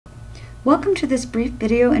Welcome to this brief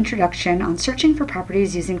video introduction on searching for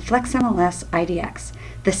properties using flexmls IDX,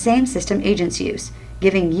 the same system agents use,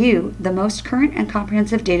 giving you the most current and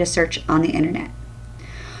comprehensive data search on the internet.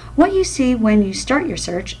 What you see when you start your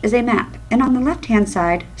search is a map, and on the left-hand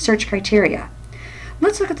side, search criteria.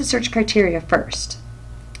 Let's look at the search criteria first.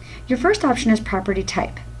 Your first option is property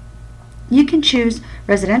type. You can choose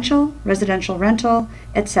residential, residential rental,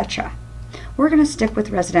 etc. We're going to stick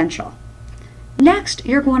with residential. Next,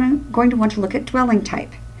 you're going to want to look at dwelling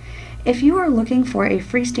type. If you are looking for a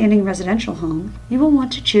freestanding residential home, you will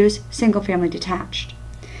want to choose single-family detached.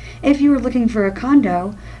 If you are looking for a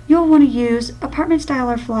condo, you'll want to use apartment style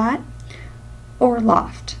or flat or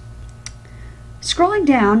loft. Scrolling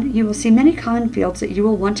down, you will see many common fields that you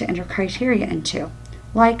will want to enter criteria into,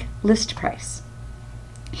 like list price.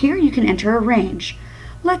 Here you can enter a range,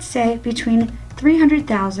 let's say between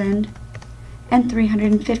 $300,000 and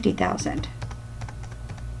 $350,000.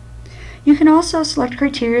 You can also select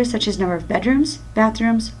criteria such as number of bedrooms,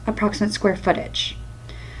 bathrooms, approximate square footage.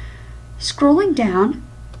 Scrolling down,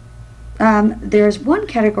 there's one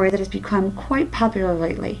category that has become quite popular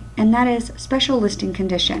lately, and that is special listing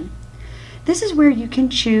condition. This is where you can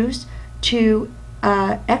choose to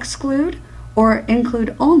exclude or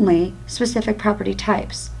include only specific property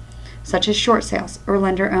types, such as short sales or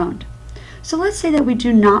lender owned. So let's say that we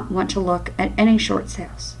do not want to look at any short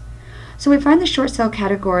sales. So we find the short sale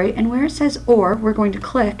category, and where it says or, we're going to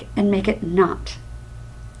click and make it not.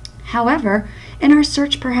 However, in our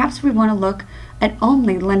search, perhaps we want to look at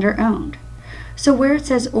only lender owned. So where it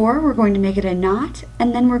says or, we're going to make it a not,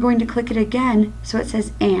 and then we're going to click it again so it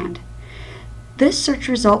says and. This search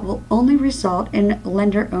result will only result in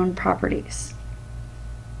lender owned properties.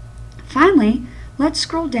 Finally, let's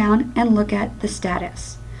scroll down and look at the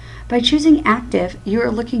status. By choosing active, you are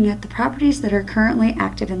looking at the properties that are currently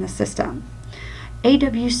active in the system.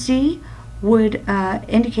 AWC would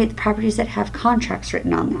indicate the properties that have contracts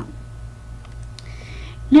written on them.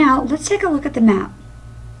 Now, let's take a look at the map.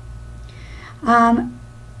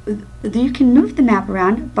 You can move the map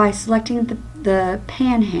around by selecting the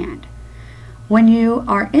pan hand. When you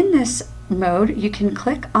are in this mode, you can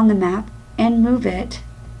click on the map and move it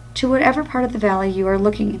to whatever part of the valley you are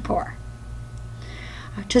looking for.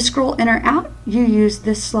 To scroll in or out, you use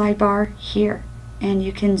this slide bar here, and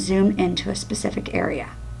you can zoom into a specific area.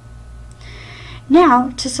 Now,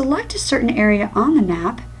 to select a certain area on the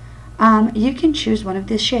map, you can choose one of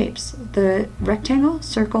the shapes, the rectangle,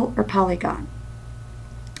 circle, or polygon.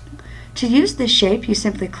 To use this shape, you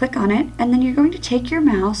simply click on it, and then you're going to take your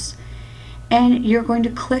mouse and you're going to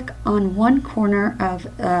click on one corner of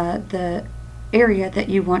the area that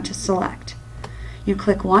you want to select. You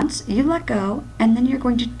click once, you let go, and then you're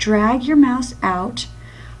going to drag your mouse out,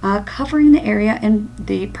 covering the area in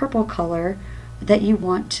the purple color that you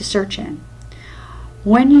want to search in.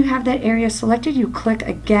 When you have that area selected, you click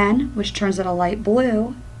again, which turns it a light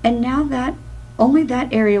blue, and now only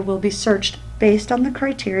that area will be searched based on the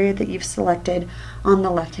criteria that you've selected on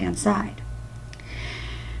the left-hand side.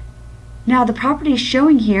 Now, the properties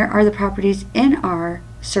showing here are the properties in our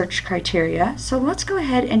search criteria, so let's go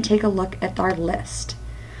ahead and take a look at our list.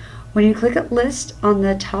 When you click at list on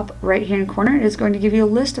the top right hand corner, it is going to give you a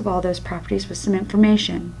list of all those properties with some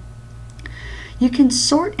information. You can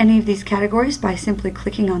sort any of these categories by simply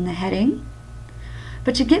clicking on the heading,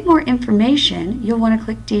 but to get more information, you'll want to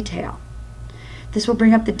click detail. This will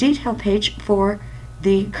bring up the detail page for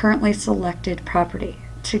the currently selected property.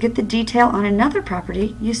 To get the detail on another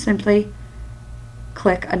property, you simply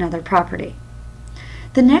click another property.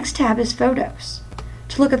 The next tab is photos.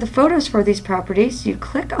 To look at the photos for these properties, you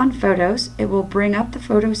click on photos. It will bring up the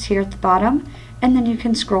photos here at the bottom, and then you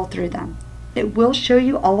can scroll through them. It will show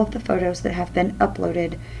you all of the photos that have been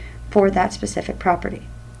uploaded for that specific property.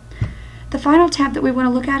 The final tab that we want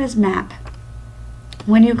to look at is map.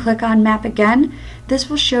 When you click on map again, this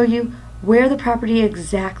will show you where the property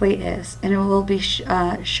exactly is, and it will be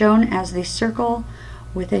shown as the circle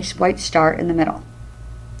with a white star in the middle.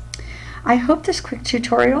 I hope this quick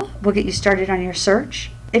tutorial will get you started on your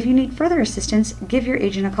search. If you need further assistance, give your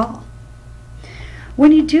agent a call.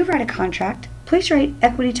 When you do write a contract, please write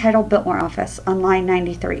Equity Title Biltmore Office on line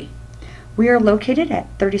 93. We are located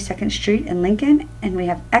at 32nd Street in Lincoln, and we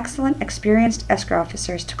have excellent experienced escrow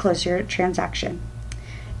officers to close your transaction.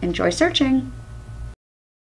 Enjoy searching!